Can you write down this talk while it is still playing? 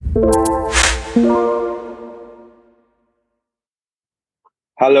Hello,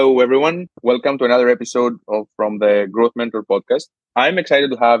 everyone. Welcome to another episode from the Growth Mentor podcast. I'm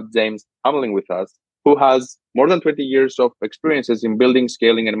excited to have James Hamlin with us, who has more than 20 years of experiences in building,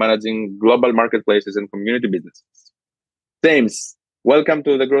 scaling, and managing global marketplaces and community businesses. James, welcome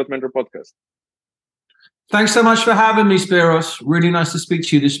to the Growth Mentor podcast. Thanks so much for having me, Spiros. Really nice to speak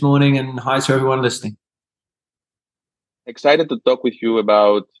to you this morning, and hi to everyone listening. Excited to talk with you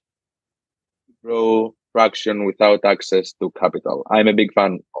about grow traction without access to capital. I'm a big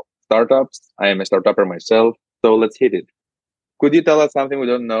fan of startups. I am a startupper myself. So let's hit it. Could you tell us something we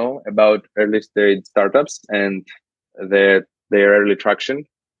don't know about early stage startups and their early traction?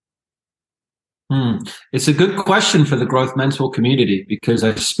 It's a good question for the Growth Mentor community, because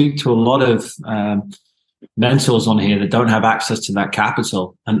I speak to a lot of mentors on here that don't have access to that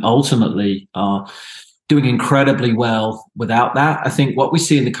capital and ultimately are doing incredibly well without that. I think what we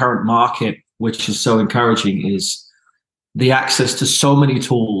see in the current market, which is so encouraging, is the access to so many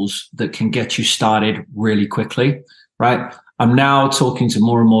tools that can get you started really quickly, right? I'm now talking to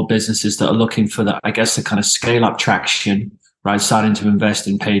more and more businesses that are looking for the kind of scale up traction, right? Starting to invest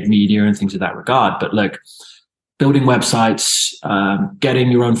in paid media and things of that regard. But look, building websites,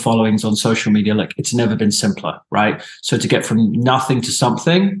 getting your own followings on social media, like it's never been simpler, right? So to get from nothing to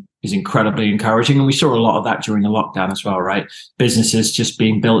something is incredibly encouraging. And we saw a lot of that during the lockdown as well, right? Businesses just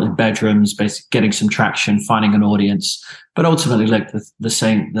being built in bedrooms, basically getting some traction, finding an audience. But ultimately, like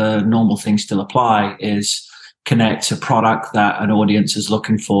the normal things still apply is connect a product that an audience is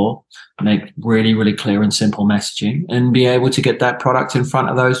looking for, make really, really clear and simple messaging, and be able to get that product in front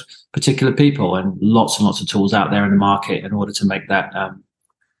of those particular people. And lots of tools out there in the market in order to make that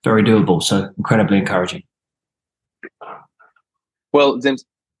very doable. So incredibly encouraging. Well, James,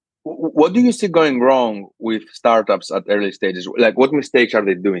 what do you see going wrong with startups at early stages? Like, what mistakes are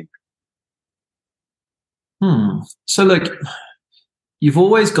they doing? So look, you've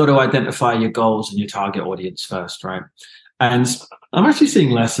always got to identify your goals and your target audience first, right? And I'm actually seeing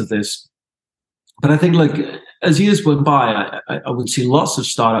less of this. But I think, like, as years went by, I would see lots of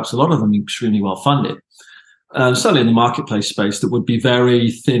startups, a lot of them extremely well funded, certainly in the marketplace space, that would be very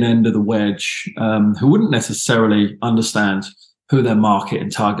thin end of the wedge, who wouldn't necessarily understand who their market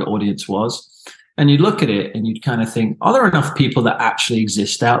and target audience was. And you'd look at it and you'd kind of think, are there enough people that actually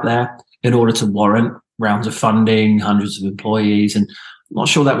exist out there in order to warrant rounds of funding, hundreds of employees? And I'm not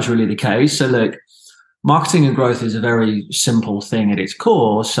sure that was really the case. So look, marketing and growth is a very simple thing at its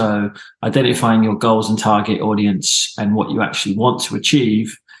core. So identifying your goals and target audience and what you actually want to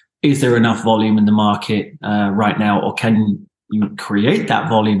achieve. Is there enough volume in the market right now, or can you create that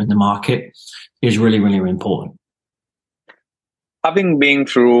volume in the market, is really, really important. Having been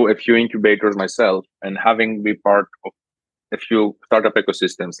through a few incubators myself and having been part of a few startup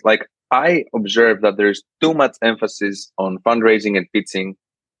ecosystems, like, I observe that there's too much emphasis on fundraising and pitching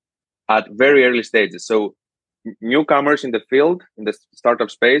at very early stages. So newcomers in the field, in the startup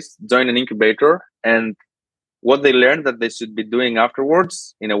space, join an incubator, and what they learn that they should be doing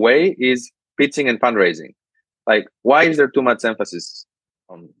afterwards, in a way, is pitching and fundraising. Like, why is there too much emphasis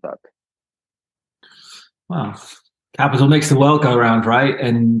on that? Wow. Capital makes the world go round, right?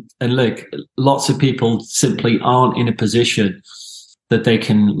 And look, lots of people simply aren't in a position that they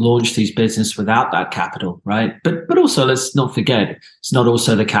can launch these businesses without that capital, right? But also, let's not forget, it's not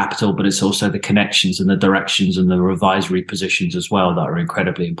also the capital, but it's also the connections and the directions and the advisory positions as well that are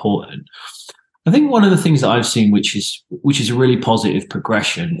incredibly important. I think one of the things that I've seen, which is a really positive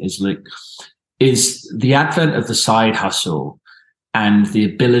progression, is the advent of the side hustle and the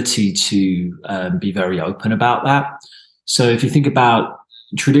ability to be very open about that. So if you think about,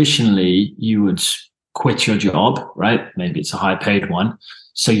 traditionally, you would quit your job, right? Maybe it's a high paid one.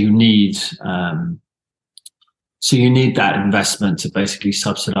 So you need that investment to basically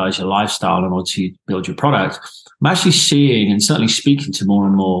subsidize your lifestyle in order to build your product. I'm actually seeing and certainly speaking to more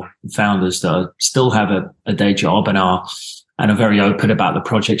and more founders that still have a day job and are very open about the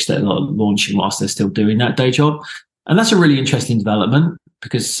projects that they're launching whilst they're still doing that day job. And that's a really interesting development,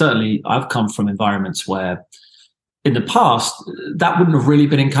 because certainly I've come from environments where in the past that wouldn't have really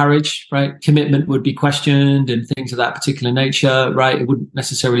been encouraged, right? Commitment would be questioned and things of that particular nature, right? It wouldn't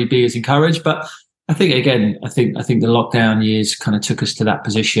necessarily be as encouraged. But I think the lockdown years kind of took us to that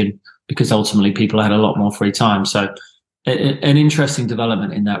position, because ultimately people had a lot more free time. So an interesting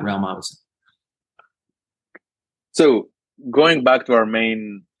development in that realm, I would say. So going back to our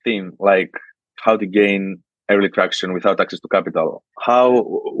main theme, like how to gain early traction without access to capital,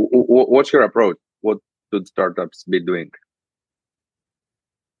 what's your approach? What should startups be doing?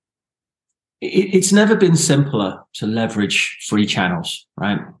 It's never been simpler to leverage free channels,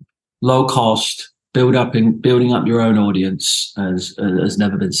 right? low cost, building up your own audience has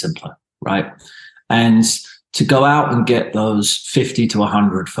never been simpler, right? And to go out and get those 50 to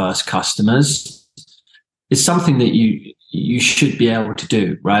 100 first customers is something that you should be able to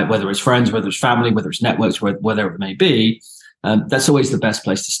do, right? Whether it's friends, whether it's family, whether it's networks, whatever it may be, that's always the best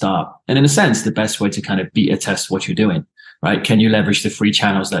place to start. And in a sense, the best way to kind of beta test what you're doing, right? Can you leverage the free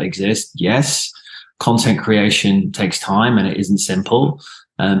channels that exist? Yes. Content creation takes time and it isn't simple,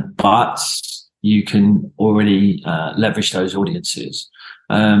 but you can already leverage those audiences.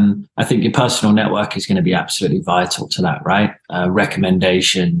 I think your personal network is going to be absolutely vital to that, right?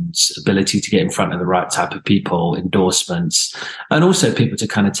 Recommendations, ability to get in front of the right type of people, endorsements, and also people to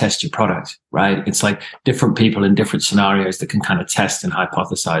kind of test your product, right? It's like different people in different scenarios that can kind of test and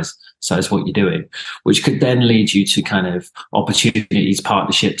hypothesize what you're doing, which could then lead you to kind of opportunities,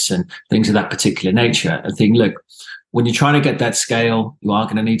 partnerships, and things of that particular nature. And think, look, when you're trying to get that scale, you are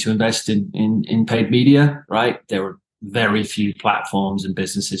going to need to invest in paid media, right? There are very few platforms and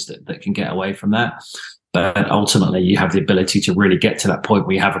businesses that can get away from that. But ultimately, you have the ability to really get to that point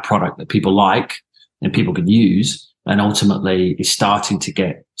where you have a product that people like and people can use, and ultimately is starting to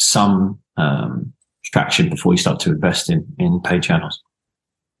get some traction before you start to invest in paid channels.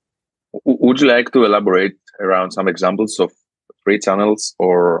 Would you like to elaborate around some examples of free channels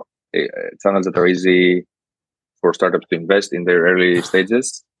or channels that are easy for startups to invest in their early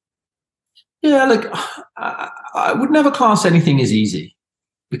stages? Yeah, look, I would never class anything as easy,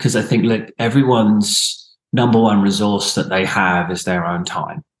 because I think, look, everyone's number one resource that they have is their own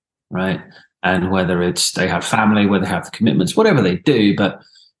time, right? And whether it's they have family, whether they have the commitments, whatever they do, but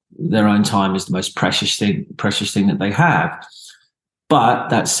their own time is the most precious thing that they have. But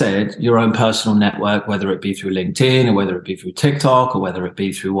that said, your own personal network, whether it be through LinkedIn or whether it be through TikTok or whether it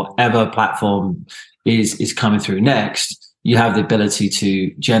be through whatever platform is coming through next, you have the ability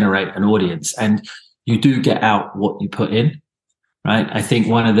to generate an audience, and you do get out what you put in, right? I think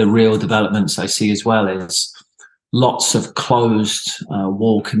one of the real developments I see as well is lots of closed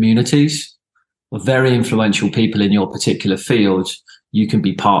wall communities of very influential people in your particular field you can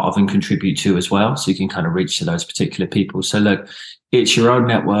be part of and contribute to as well. So you can kind of reach to those particular people. So look, it's your own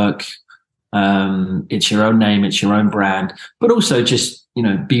network, it's your own name, it's your own brand, but also just,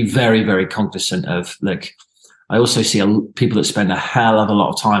 be very, very cognizant of, like, I also see people that spend a hell of a lot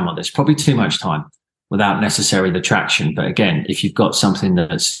of time on this, probably too much time without necessarily the traction. But again, if you've got something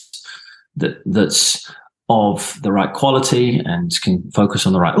that's of the right quality and can focus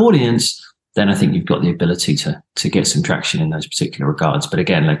on the right audience, then I think you've got the ability to get some traction in those particular regards. But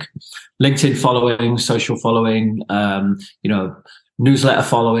again, like LinkedIn following, social following, newsletter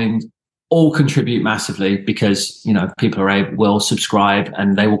following, all contribute massively, because, people will subscribe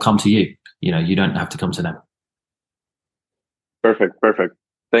and they will come to you. You don't have to come to them. Perfect.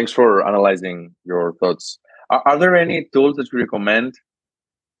 Thanks for analyzing your thoughts. Are there any tools that you recommend?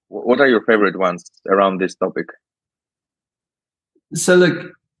 What are your favorite ones around this topic? So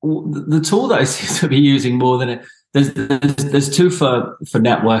look, the tool that I seem to be using more than it, there's two for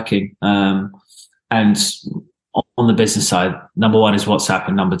networking, and on the business side, number one is WhatsApp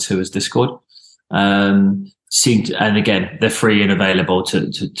and number two is Discord. And again, they're free and available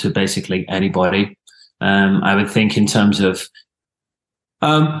to basically anybody. I would think in terms of,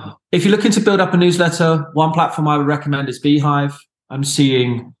 if you're looking to build up a newsletter, one platform I would recommend is Beehive. I'm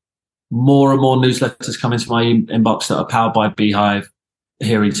seeing more and more newsletters come into my inbox that are powered by Beehive,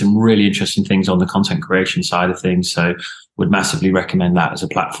 hearing some really interesting things on the content creation side of things. So would massively recommend that as a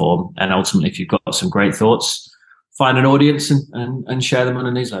platform. And ultimately, if you've got some great thoughts, find an audience and share them on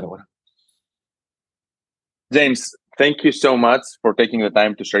a newsletter. James, thank you so much for taking the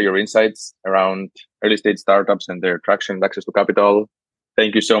time to share your insights around early stage startups and their traction and access to capital.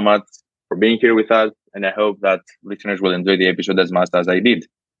 Thank you so much for being here with us. And I hope that listeners will enjoy the episode as much as I did.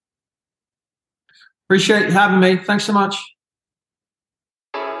 Appreciate you having me. Thanks so much.